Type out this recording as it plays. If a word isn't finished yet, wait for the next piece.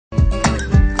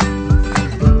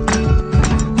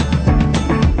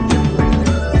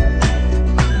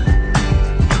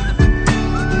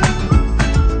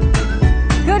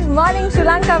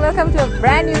Lanka. Welcome to a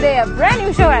brand new day, a brand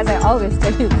new show, as I always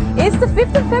tell you. It's the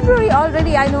 5th of February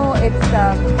already. I know it's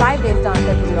 5 days down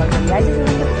February already. I just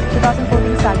remember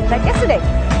 2014 started like yesterday.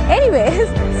 Anyways,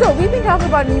 so we've been talking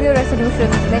about New Year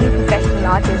resolutions, many professional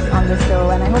artists on the show,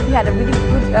 and I hope you had a really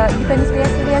good Independence Day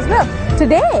yesterday as well.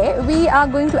 Today, we are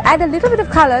going to add a little bit of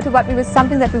color to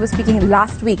something that we were speaking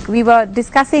last week. We were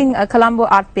discussing Colombo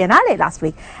Art Biennale last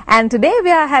week, and today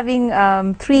we are having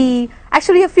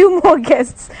actually a few more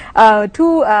guests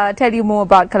to tell you more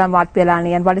about Colombo Art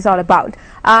Biennale and what it's all about.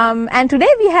 And today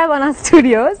we have on our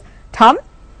studios Tom,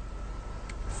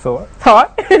 Thor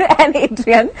and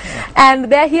Adrian,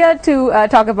 and they're here to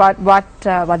talk about what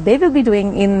they will be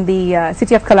doing in the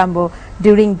city of Colombo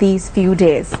during these few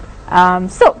days.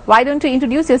 So why don't you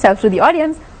introduce yourself to the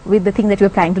audience with the thing that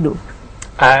you're planning to do?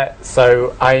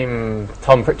 So I'm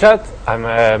Tom Pritchard. I'm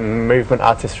a movement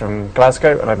artist from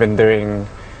Glasgow, and I've been doing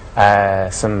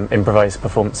some improvised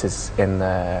performances in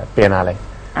the Biennale.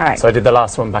 All right. So I did the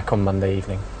last one back on Monday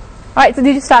evening. All right. So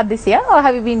did you start this year, or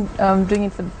have you been doing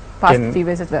it for the past few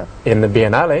years as well? In the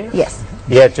Biennale? Yes.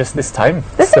 Yeah, just this time.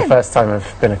 It's the first time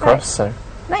I've been across. So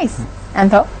nice.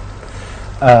 And Thor?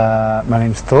 My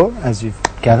name's Thor, as you've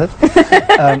gathered.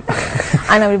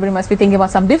 I know everybody must be thinking about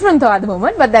some different Thor at the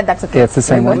moment, but that's okay. Yeah, it's the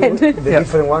same one. The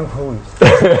different one, who is?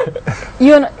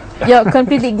 You're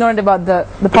completely ignorant about the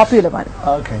popular one.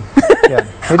 Okay. Yeah.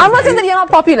 I'm not saying that you're not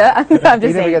popular. I'm just He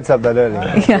never saying. gets up that early.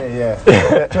 Yeah.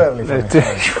 Too early for me.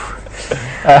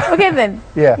 Okay then.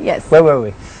 Yeah. Yes. Where were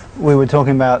we? We were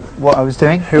talking about what I was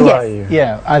doing. who Yes. are you?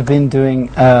 Yeah, I've been doing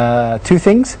two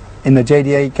things in the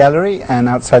JDA Gallery and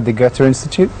outside the Goethe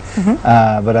Institute.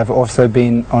 But I've also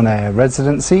been on a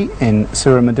residency in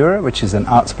Suramadura, which is an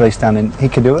arts place down in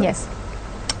Hikkaduwa. Yes.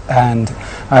 And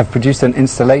I've produced an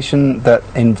installation that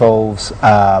involves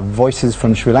voices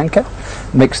from Sri Lanka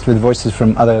mixed with voices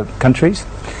from other countries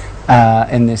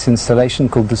in this installation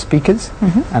called The Speakers,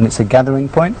 and it's a gathering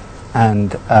point.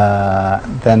 And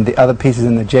then the other pieces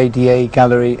in the JDA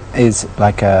Gallery is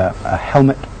like a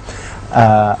helmet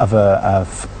of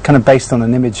kind of based on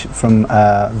an image from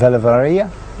Velaveria.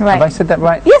 Right. Have I said that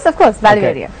right? Yes, of course,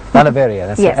 Valiveria. Okay. Valiveria,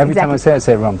 that's Yes, it. Every time I exactly.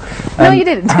 say it wrong. No, you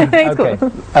didn't. It's Okay.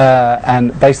 cool.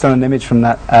 And based on an image from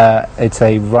that, it's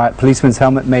a policeman's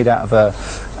helmet made out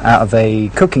of a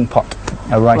cooking pot,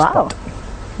 a rice Wow. pot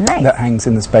Nice. that hangs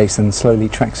in the space and slowly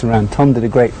tracks around. Tom did a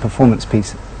great performance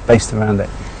piece based around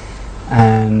it,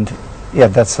 and yeah,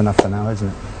 that's enough for now, isn't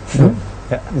it?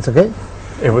 Yeah. It's okay?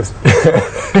 It was.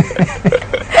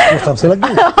 You something like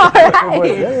this. All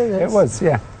right. It was,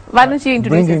 yeah. Why don't you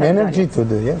introduce Bringing yourself? energy to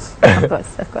the, yes. Of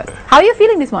course, of course. How are you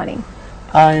feeling this morning?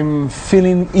 I'm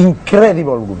feeling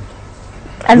incredible good.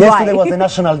 And Yesterday why? was the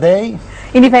National Day.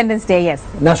 Independence Day, yes.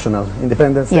 National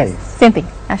Independence Yes, Day. same thing.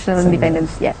 National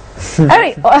Independence, yeah. All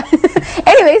right.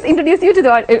 Anyways, introduce you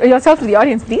to yourself to the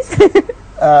audience, please.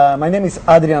 My name is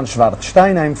Adrian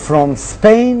Schwarzstein. I'm from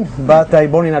Spain, but I'm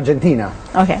born in Argentina.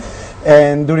 Okay.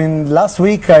 And during last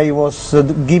week, I was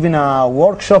giving a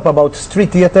workshop about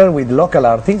street theater with local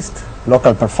artists,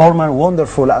 local performers,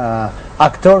 wonderful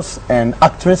actors and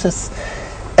actresses.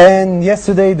 And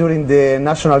yesterday, during the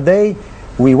National Day,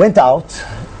 we went out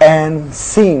and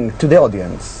sing to the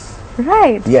audience.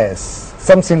 Right. Yes,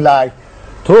 something like,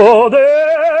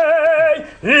 Today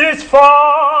is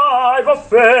 5 of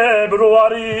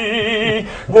February.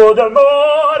 Good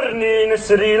morning,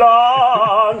 Sri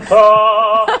Lanka.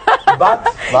 but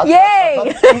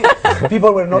Yay!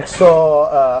 people were not so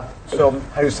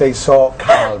how you say, so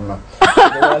calm.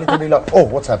 They were a little bit like, oh,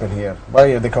 what's happened here?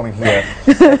 Why are they coming here?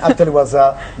 Actually, it was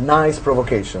a nice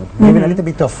provocation, giving a little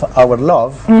bit of our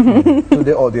love to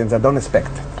the audience. I don't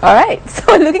expect. All right.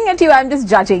 So looking at you, I'm just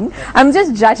judging.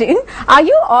 Are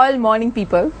you all morning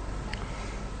people?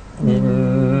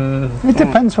 It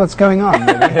depends what's going on.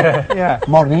 Really. Yeah.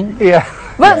 Morning. Yeah.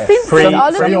 Well, since all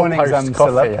of pre- you... morning. mornings, I'm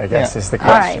still coffee, up. I guess, Yeah. is the All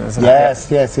right. question, isn't it?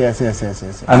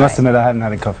 Yes. I must admit I haven't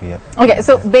had a coffee yet. Okay,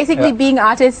 so basically Yeah. being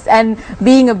artists and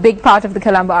being a big part of the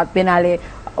Colombo Art Biennale,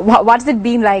 what's it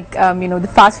been like, the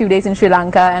past few days in Sri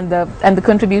Lanka and the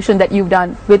contribution that you've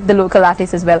done with the local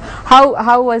artists as well?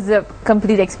 How was the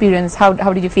complete experience? How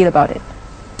did you feel about it?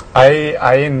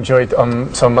 I enjoyed,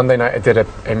 so on Monday night I did an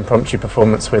impromptu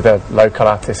performance with a local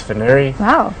artist, Vanuri.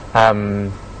 Wow.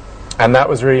 And that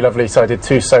was really lovely. So I did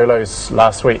 2 solos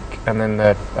last week, and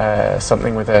then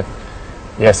something with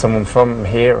someone from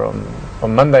here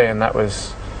on Monday, and that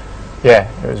was, it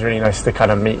was really nice to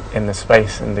kind of meet in the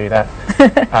space and do that.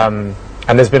 And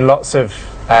there's been lots of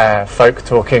folk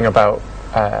talking about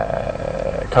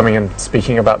coming and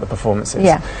speaking about the performances.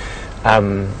 Yeah.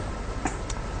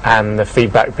 and the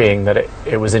feedback being that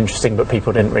it was interesting, but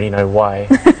people didn't really know why.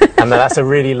 And that's a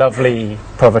really lovely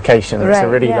provocation. It's a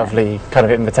really lovely kind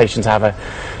of invitation to have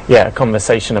a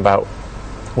conversation about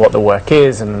what the work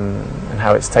is and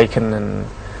how it's taken, and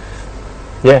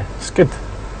yeah, it's good.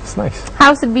 It's nice.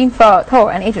 How's it been for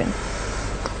Thor and Adrian?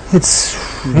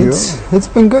 It's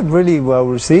been good, really well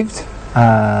received,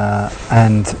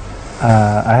 and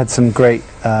I had some great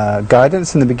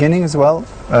guidance in the beginning as well.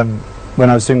 When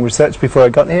I was doing research before I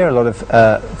got here, a lot of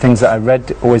things that I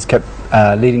read always kept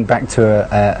leading back to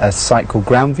a site called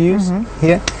Ground Views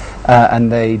here, and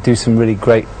they do some really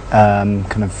great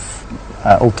kind of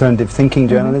alternative thinking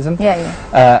journalism.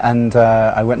 And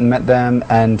I went and met them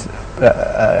and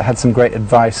had some great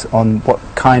advice on what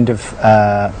kind of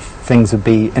things would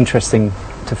be interesting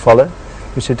to follow,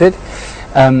 which I did.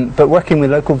 But working with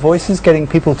local voices, getting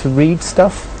people to read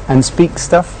stuff and speak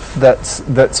stuff that's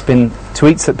been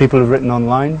tweets that people have written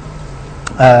online,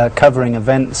 covering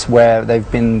events where they've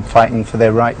been fighting for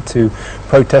their right to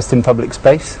protest in public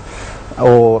space,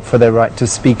 or for their right to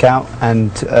speak out,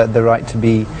 and the right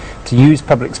to use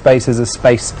public space as a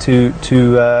space to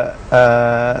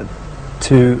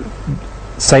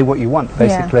say what you want,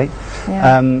 basically.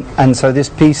 And so this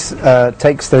piece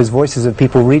takes those voices of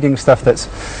people reading stuff that's,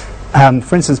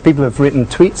 for instance, people have written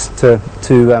tweets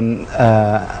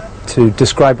to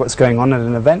describe what's going on at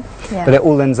an event, but it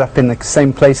all ends up in the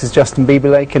same place as Justin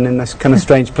Bieber Lake and in this kind of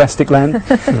strange plastic land,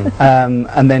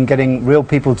 and then getting real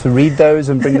people to read those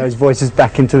and bring those voices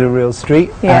back into the real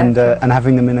street, and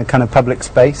having them in a kind of public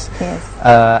space,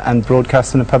 and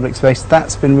broadcast in a public space.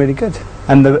 That's been really good,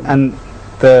 and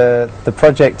the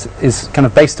project is kind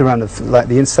of based around like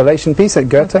the installation piece at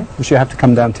Goethe, which you have to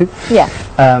come down to.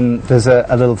 There's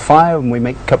a little fire and we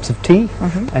make cups of tea,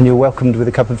 and you're welcomed with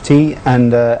a cup of tea,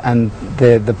 and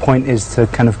the point is to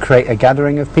kind of create a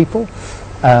gathering of people,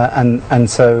 and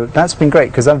so that's been great,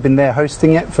 because I've been there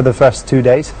hosting it for the first 2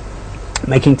 days,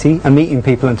 making tea and meeting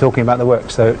people and talking about the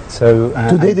work. So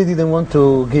today they didn't want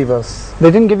to give us. They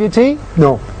didn't give you tea?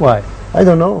 No. Why? I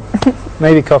don't know.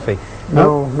 Maybe coffee.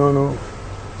 No.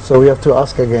 So we have to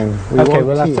ask again.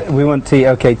 We want tea.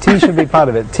 Okay, tea should be part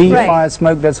of it. Tea, fire,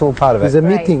 smoke, that's all part of it. It's a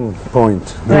meeting point,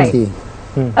 tea.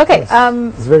 Okay.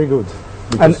 It's very good.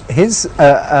 And his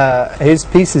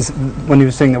pieces, when he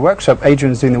was doing the workshop,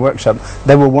 Adrian's doing the workshop,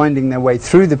 they were winding their way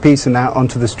through the piece and out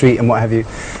onto the street and what have you.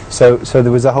 So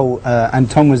there was a whole, and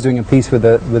Tom was doing a piece with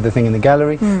the thing in the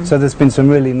gallery. So there's been some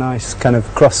really nice kind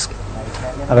of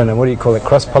I don't know, what do you call it,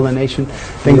 cross-pollination,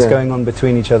 things going on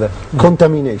between each other.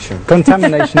 Contamination.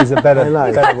 Contamination is a better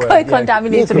word.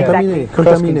 Contamination, exactly.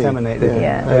 Cross-contaminated.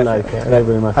 I like it. I like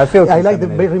very much. I like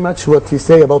very much what you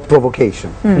say about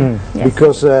provocation,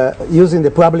 because using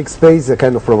the public space is a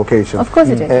kind of provocation. Of course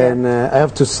it is. And I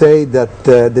have to say that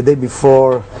the day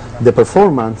before the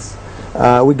performance,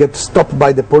 we get stopped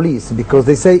by the police because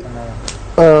they say,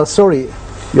 sorry,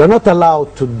 you are not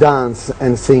allowed to dance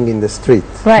and sing in the street,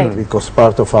 because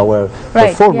part of our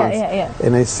performance.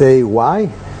 And I say, why?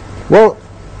 Well,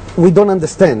 we don't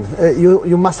understand.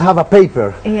 You must have a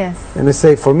paper. And I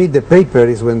say, for me, the paper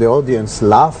is when the audience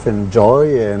laugh and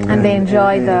enjoy and they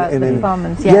enjoy the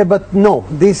performance. Yeah, but no,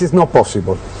 this is not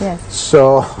possible.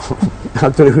 So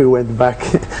actually, we went back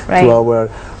to our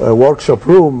workshop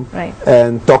room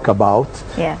and talk about.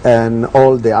 And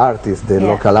all the artists, the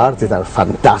local artists, are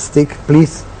fantastic.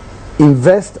 Please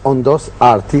invest on those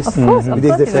artists. It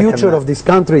is the future of this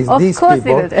country. Is these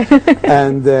people.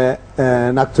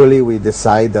 And actually, we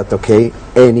decide that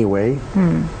anyway,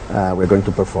 we're going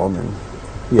to perform. And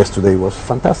yesterday was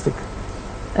fantastic.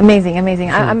 Amazing.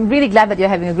 I'm really glad that you're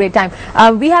having a great time.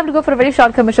 We have to go for a very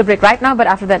short commercial break right now, but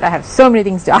after that I have so many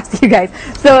things to ask you guys.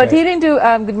 So tune into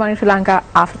Good Morning Sri Lanka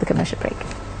after the commercial break.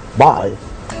 Bye.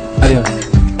 Adios.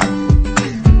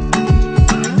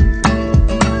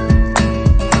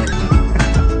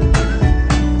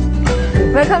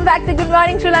 Welcome back to Good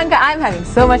Morning Sri Lanka. I'm having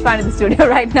so much fun in the studio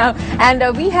right now,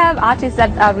 and we have artists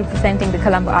that are representing the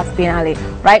Colombo Art Biennale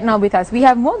right now with us. We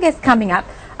have more guests coming up.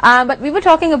 But we were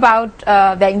talking about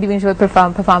their individual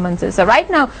performances. So right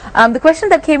now, the question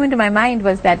that came into my mind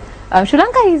was that Sri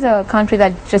Lanka is a country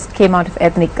that just came out of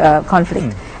ethnic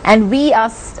conflict, and we are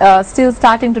still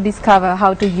starting to discover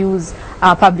how to use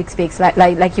public space.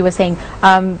 Like you were saying,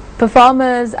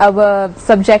 performers were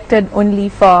subjected only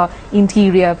for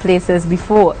interior places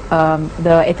before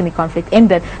the ethnic conflict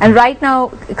ended. And right now,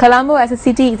 Colombo as a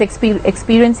city is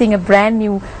experiencing a brand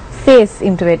new face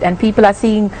into it, and people are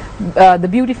seeing the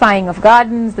beautifying of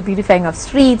gardens, the beautifying of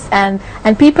streets, and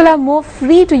people are more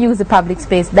free to use the public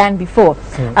space than before.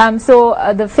 So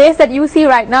the face that you see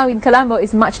right now in Colombo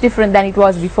is much different than it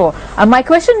was before. My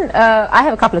question, I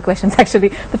have a couple of questions actually.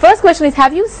 The first question is,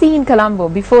 have you seen Colombo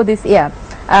before this year?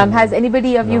 Has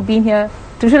anybody of you been here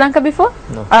to Sri Lanka before?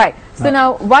 No. All right. So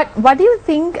now, what do you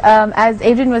think, as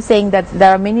Adrian was saying, that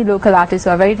there are many local artists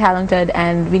who are very talented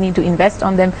and we need to invest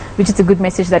on them, which is a good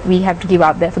message that we have to give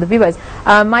out there for the viewers.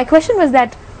 My question was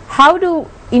that, how do,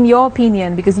 in your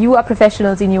opinion, because you are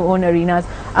professionals in your own arenas,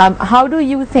 how do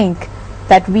you think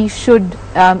that we should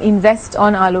invest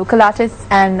on our local artists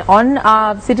and on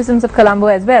our citizens of Colombo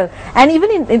as well, and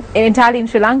even entirely in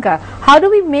Sri Lanka? How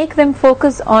do we make them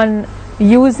focus on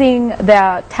using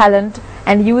their talent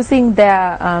and using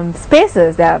their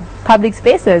spaces, their public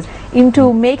spaces,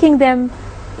 into making them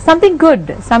something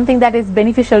good, something that is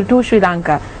beneficial to Sri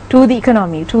Lanka, to the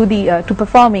economy, to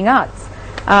performing arts,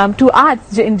 to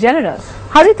arts in general?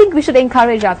 How do you think we should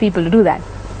encourage our people to do that?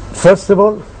 First of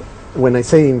all, when I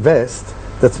say invest,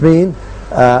 that means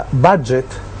budget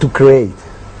to create.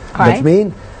 That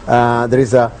means there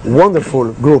is a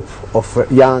wonderful group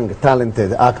of young,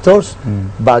 talented actors,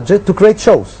 budget to create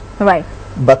shows. Right.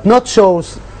 But not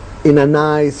shows in a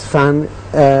nice, fun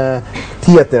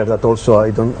theater that also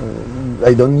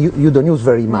you don't use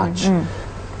very much.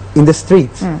 In the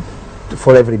street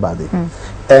for everybody.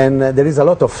 And there is a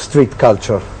lot of street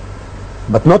culture.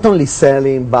 But not only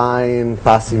selling, buying,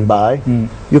 passing by,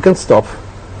 you can stop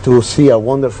to see a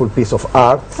wonderful piece of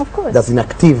art. Of course. That's an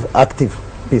active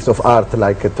piece of art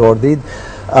like Thor did,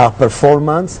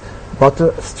 performance,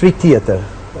 but street theater.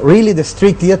 Really the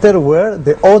street theater where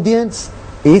the audience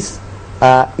is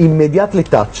immediately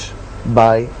touched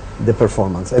by the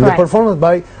performance. And the performance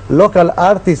by local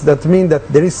artists, that means that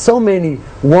there is so many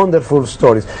wonderful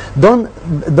stories. Don't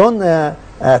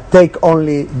take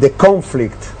only the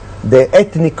conflict, the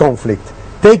ethnic conflict.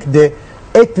 Take the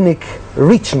ethnic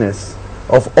richness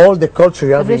of all the culture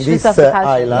you have in this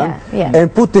island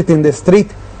and put it in the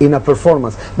street in a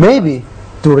performance. Maybe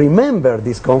to remember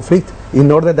this conflict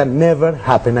in order that never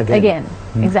happen again.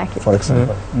 Exactly. For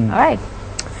example. All right.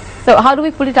 So how do we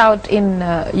put it out in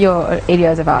your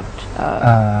areas of art?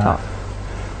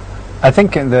 I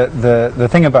think the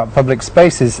thing about public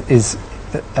space is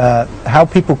how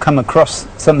people come across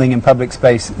something in public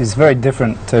space is very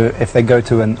different to if they go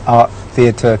to an art,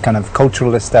 theatre, kind of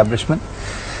cultural establishment.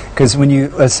 Because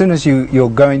as soon as you're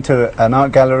going to an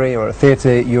art gallery or a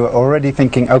theatre, you're already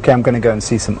thinking, okay, I'm going to go and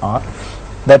see some art.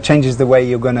 That changes the way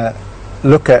you're going to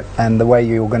look at and the way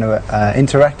you're going to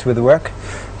interact with the work.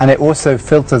 And it also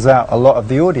filters out a lot of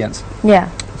the audience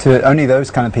to only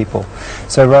those kind of people.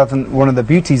 So rather than, one of the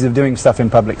beauties of doing stuff in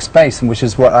public space, and which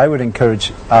is what I would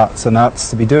encourage arts and arts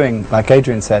to be doing, like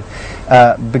Adrian said,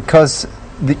 because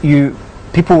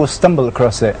people will stumble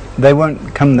across it. They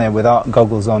won't come there with art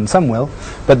goggles on, some will,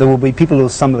 but there will be people who will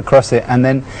stumble across it, and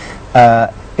then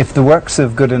if the work's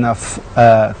of good enough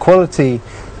quality,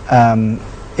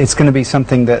 it's going to be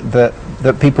something that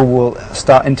people will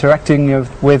start interacting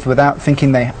with without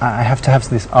thinking I have to have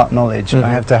this art knowledge, I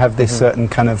have to have this certain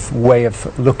kind of way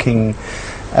of looking,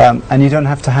 and you don't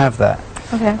have to have that.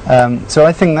 So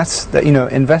I think that's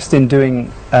invest in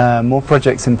doing more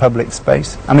projects in public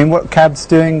space. I mean, what CAB's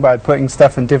doing by putting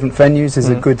stuff in different venues is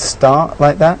a good start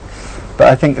like that. But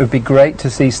I think it would be great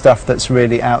to see stuff that's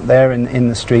really out there in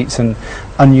the streets and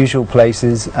unusual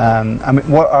places. I mean,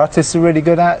 what artists are really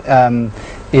good at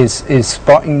is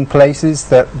spotting places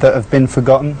that have been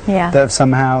forgotten. That have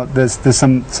somehow there's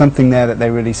something there that they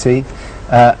really see.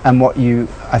 And what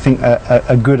I think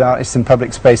a good artist in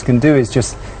public space can do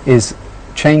is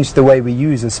change the way we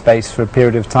use a space for a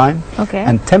period of time.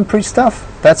 And temporary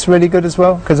stuff, that's really good as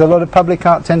well, because a lot of public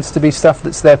art tends to be stuff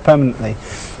that's there permanently.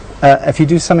 If you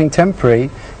do something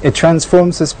temporary, it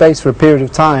transforms the space for a period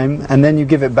of time, and then you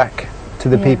give it back to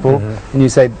the people, and you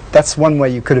say, that's one way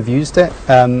you could have used it,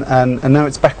 and now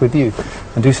it's back with you,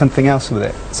 and do something else with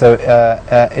it. So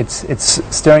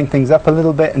it's stirring things up a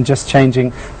little bit and just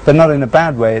changing, but not in a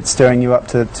bad way. It's stirring you up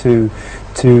to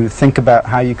think about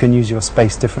how you can use your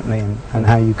space differently, and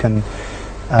how you can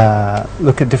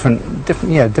look at different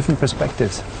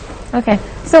perspectives. Okay.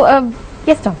 So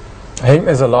yes, Tom. I think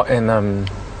there's a lot in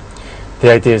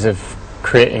the ideas of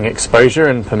creating exposure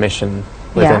and permission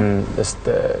within this.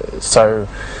 So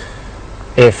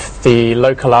if the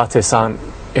local artists aren't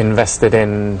invested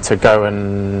in to go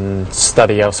and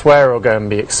study elsewhere or go and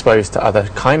be exposed to other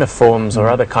kind of forms or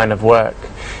other kind of work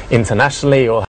internationally, or